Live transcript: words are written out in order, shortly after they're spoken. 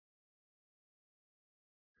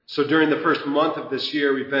So during the first month of this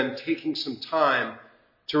year, we've been taking some time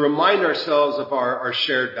to remind ourselves of our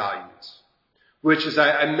shared values, which, as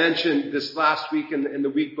I mentioned this last week and the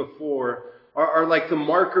week before, are like the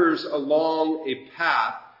markers along a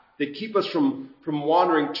path that keep us from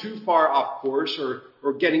wandering too far off course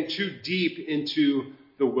or getting too deep into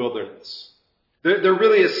the wilderness. They're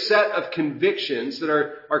really a set of convictions that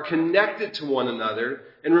are connected to one another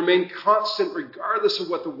and remain constant regardless of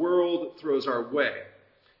what the world throws our way.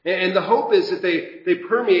 And the hope is that they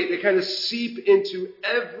permeate, they kind of seep into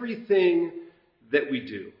everything that we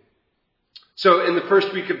do. So in the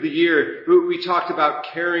first week of the year, we talked about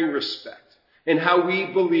caring respect and how we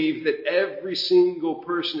believe that every single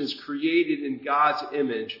person is created in God's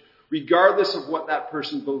image, regardless of what that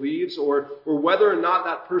person believes or whether or not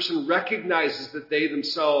that person recognizes that they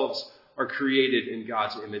themselves are created in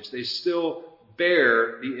God's image. They still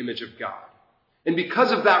bear the image of God. And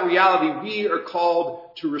because of that reality, we are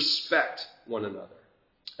called to respect one another.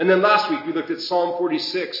 And then last week, we looked at Psalm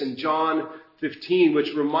 46 and John 15,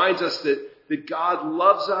 which reminds us that God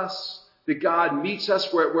loves us, that God meets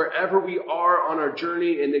us wherever we are on our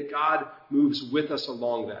journey, and that God moves with us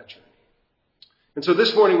along that journey. And so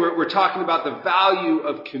this morning, we're talking about the value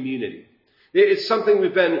of community. It's something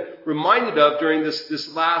we've been reminded of during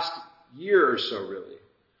this last year or so, really,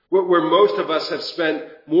 where most of us have spent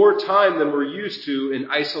more time than we're used to in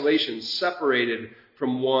isolation, separated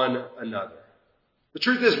from one another. The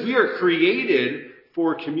truth is, we are created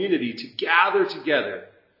for community, to gather together,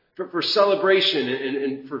 for celebration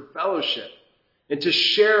and for fellowship, and to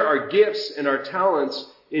share our gifts and our talents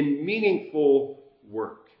in meaningful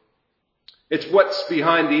work. It's what's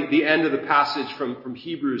behind the end of the passage from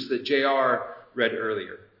Hebrews that J.R. read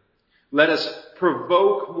earlier. Let us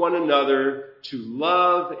provoke one another to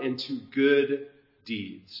love and to good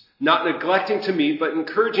deeds, not neglecting to meet, but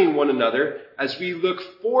encouraging one another as we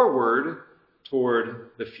look forward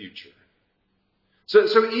toward the future.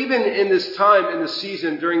 So even in this time, in this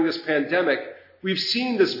season, during this pandemic, we've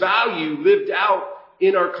seen this value lived out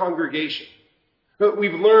in our congregation.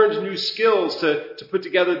 We've learned new skills to put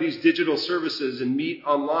together these digital services and meet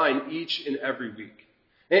online each and every week.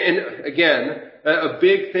 And again, a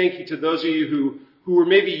big thank you to those of you who were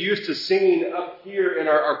maybe used to singing up here in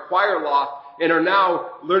our choir loft and are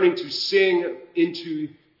now learning to sing into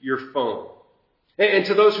your phone. And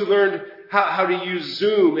to those who learned how to use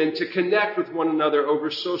Zoom and to connect with one another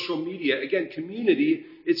over social media. Again, community,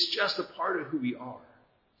 it's just a part of who we are.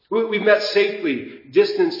 We've met safely,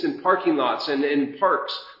 distanced in parking lots and in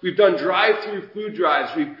parks. We've done drive-through food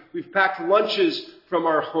drives. We've packed lunches from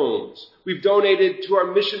our homes. We've donated to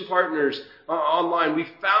our mission partners online.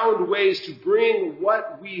 We've found ways to bring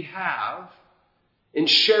what we have and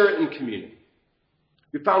share it in community.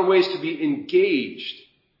 We've found ways to be engaged,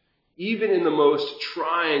 even in the most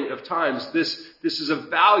trying of times. This is a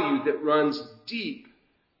value that runs deep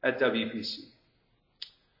at WPC.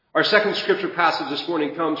 Our second scripture passage this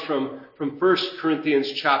morning comes from 1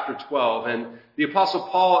 Corinthians chapter 12. And the Apostle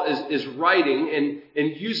Paul is writing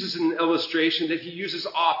and uses an illustration that he uses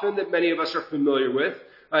often that many of us are familiar with.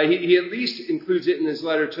 He at least includes it in his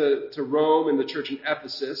letter to Rome and the church in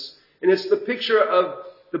Ephesus. And it's the picture of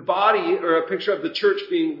the body, or a picture of the church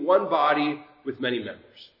being one body with many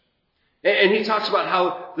members. And he talks about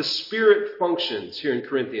how the Spirit functions here in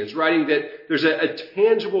Corinthians, writing that there's a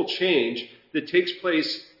tangible change that takes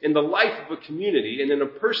place in the life of a community and in a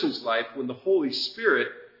person's life when the Holy Spirit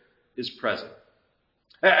is present.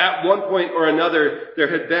 At one point or another, there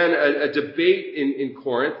had been a debate in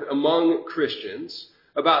Corinth among Christians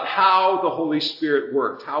about how the Holy Spirit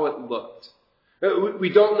worked, how it looked. We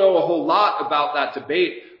don't know a whole lot about that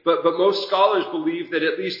debate, but most scholars believe that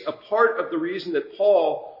at least a part of the reason that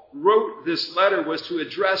Paul wrote this letter was to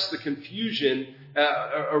address the confusion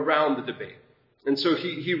around the debate. And so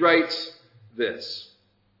he writes this: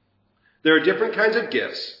 there are different kinds of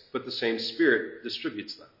gifts, but the same Spirit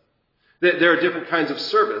distributes them. There are different kinds of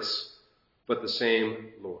service, but the same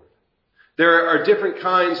Lord. There are different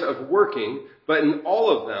kinds of working, but in all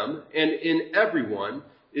of them and in everyone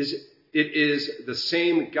it is the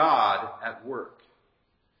same God at work.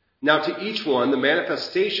 Now to each one, the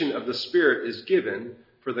manifestation of the Spirit is given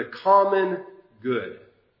for the common good.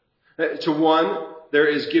 To one, there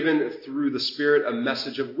is given through the Spirit a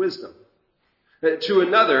message of wisdom. To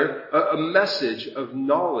another, a message of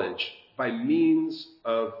knowledge by means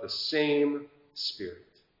of the same Spirit.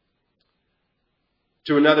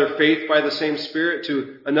 To another, faith by the same Spirit.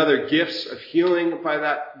 To another, gifts of healing by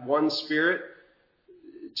that one Spirit.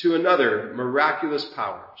 To another, miraculous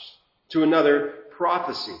powers. To another,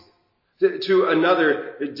 prophecy. To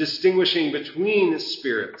another, distinguishing between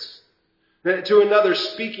spirits. to another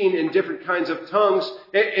speaking in different kinds of tongues,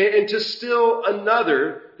 and to still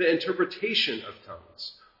another the interpretation of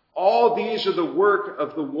tongues. All these are the work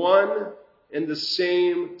of the one and the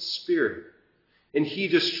same Spirit, and he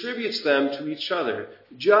distributes them to each other,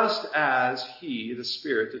 just as he, the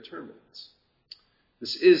Spirit, determines.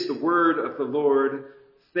 This is the word of the Lord.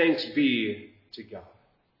 Thanks be to God.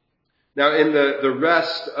 Now, in the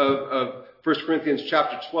rest of 1 Corinthians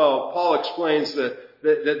chapter 12, Paul explains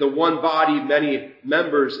the one body, many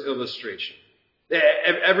members illustration.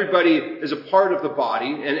 Everybody is a part of the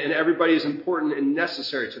body, and everybody is important and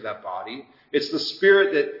necessary to that body. It's the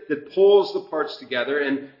Spirit that pulls the parts together,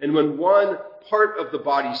 and when one part of the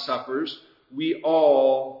body suffers, we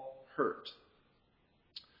all hurt.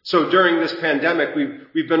 So during this pandemic,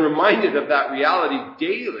 we've been reminded of that reality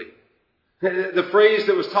daily. The phrase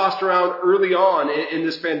that was tossed around early on in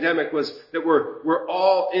this pandemic was that we're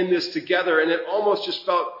all in this together, and it almost just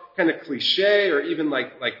felt kind of cliche or even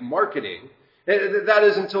like marketing. That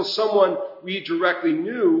is until someone we directly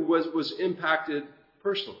knew was impacted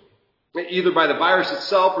personally, either by the virus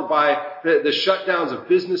itself or by the shutdowns of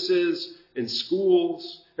businesses and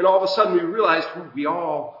schools. And all of a sudden we realized we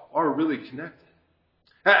all are really connected.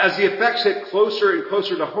 As the effects hit closer and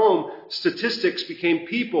closer to home, statistics became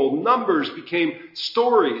people, numbers became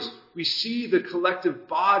stories. We see the collective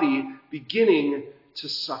body beginning to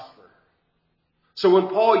suffer. So when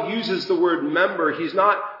Paul uses the word member, he's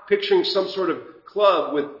not picturing some sort of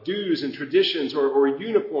club with dues and traditions or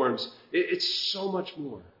uniforms. It's so much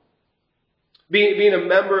more. Being a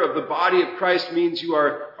member of the body of Christ means you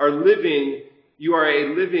are a living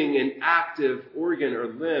and active organ or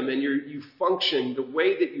limb, and you function, the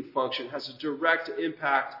way that you function has a direct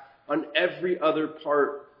impact on every other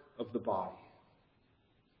part of the body.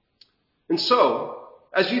 And so,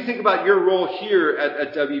 as you think about your role here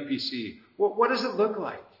at WPC, what does it look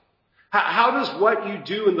like? How does what you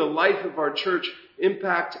do in the life of our church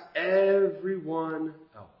impact everyone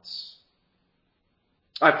else?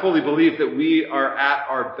 I fully believe that we are at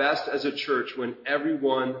our best as a church when every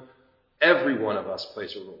one of us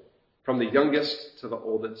plays a role, from the youngest to the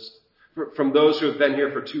oldest, from those who have been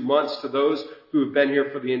here for 2 months to those who have been here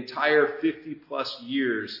for the entire 50-plus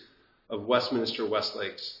years of Westminster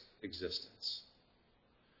Westlake's existence.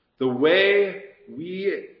 The way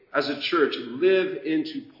we as a church live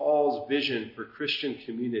into Paul's vision for Christian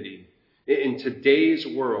community in today's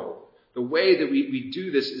world, the way that we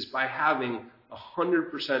do this is by having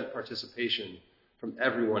 100% participation from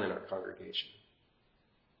everyone in our congregation.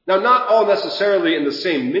 Now, not all necessarily in the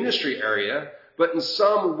same ministry area, but in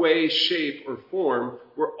some way, shape, or form,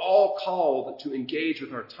 we're all called to engage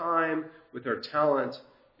with our time, with our talent,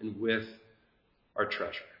 and with our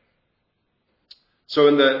treasure. So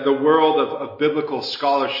in the world of biblical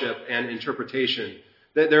scholarship and interpretation,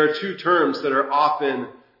 there are two terms that are often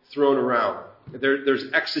thrown around. There's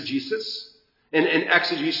exegesis, and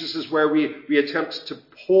exegesis is where we attempt to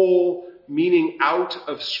pull meaning out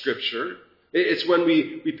of Scripture. It's when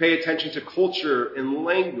we pay attention to culture and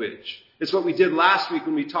language. It's what we did last week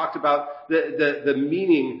when we talked about the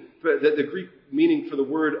meaning, the Greek meaning for the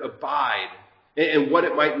word abide, and what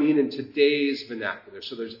it might mean in today's vernacular.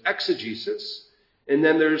 So there's exegesis, and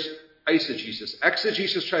then there's eisegesis.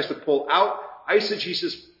 Exegesis tries to pull out.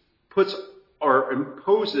 Eisegesis puts or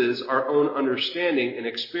imposes our own understanding and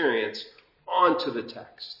experience onto the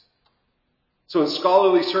text. So in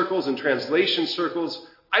scholarly circles and translation circles,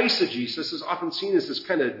 eisegesis is often seen as this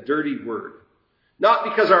kind of dirty word. Not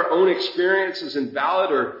because our own experience is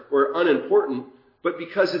invalid or unimportant, but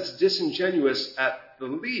because it's disingenuous at the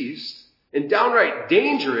least and downright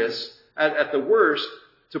dangerous at the worst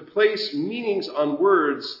to place meanings on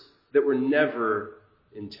words that were never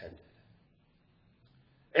intended.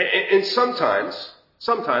 And sometimes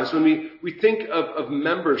when we think of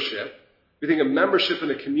membership, we think of membership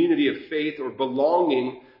in a community of faith or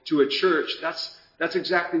belonging to a church, that's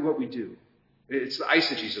exactly what we do. It's the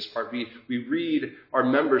eisegesis part. We read our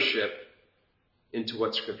membership into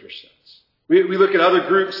what Scripture says. We look at other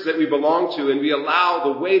groups that we belong to, and we allow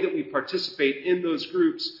the way that we participate in those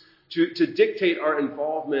groups to dictate our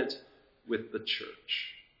involvement with the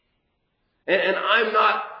church. And I'm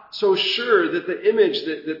not so sure that the image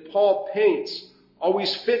that Paul paints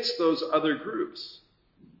always fits those other groups.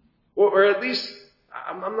 Or at least,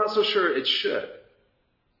 I'm not so sure it should.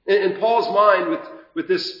 In Paul's mind, with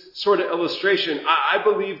this sort of illustration, I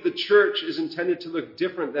believe the church is intended to look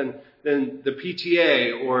different than the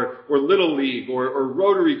PTA or Little League or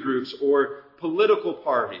Rotary groups or political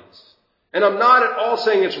parties. And I'm not at all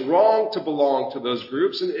saying it's wrong to belong to those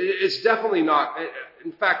groups, and it's definitely not.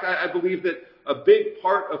 In fact, I believe that a big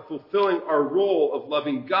part of fulfilling our role of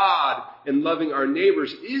loving God and loving our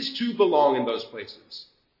neighbors is to belong in those places,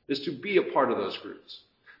 is to be a part of those groups.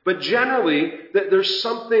 But generally, there's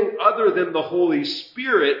something other than the Holy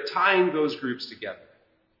Spirit tying those groups together.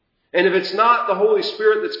 And if it's not the Holy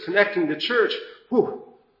Spirit that's connecting the church,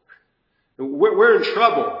 we're in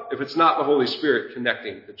trouble if it's not the Holy Spirit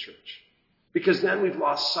connecting the church. Because then we've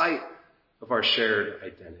lost sight of our shared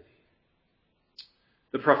identity.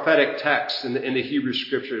 The prophetic texts in the Hebrew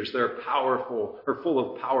Scriptures, they're powerful, or full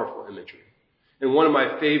of powerful imagery. And one of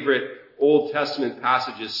my favorite Old Testament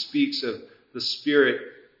passages speaks of the Spirit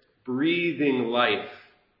breathing life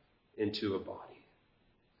into a body.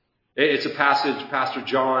 It's a passage Pastor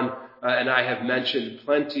John and I have mentioned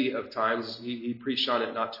plenty of times. He preached on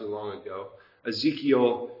it not too long ago.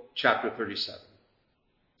 Ezekiel chapter 37.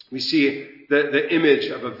 We see the image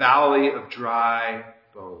of a valley of dry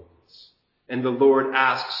bones. And the Lord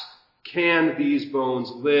asks, can these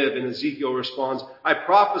bones live? And Ezekiel responds, I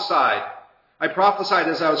prophesied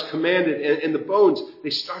as I was commanded. And the bones, they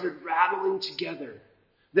started rattling together.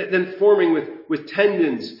 Then forming with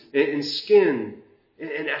tendons and skin.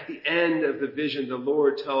 And at the end of the vision, the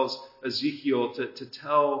Lord tells Ezekiel to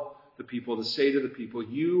tell the people, to say to the people,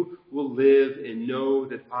 you will live and know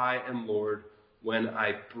that I am Lord when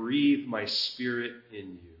I breathe my Spirit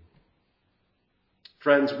in you.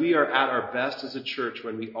 Friends, we are at our best as a church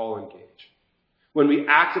when we all engage. When we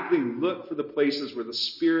actively look for the places where the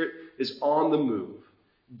Spirit is on the move,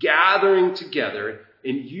 gathering together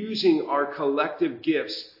and using our collective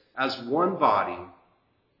gifts as one body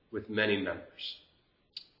with many members.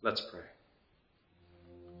 Let's pray.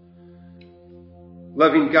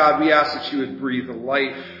 Loving God, we ask that you would breathe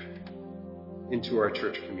life into our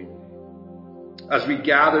church community. As we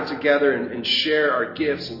gather together and share our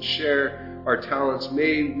gifts and share our talents,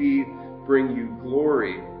 may we bring you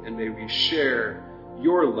glory and may we share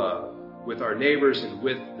your love with our neighbors and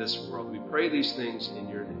with this world. We pray these things in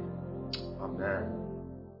your name. Amen.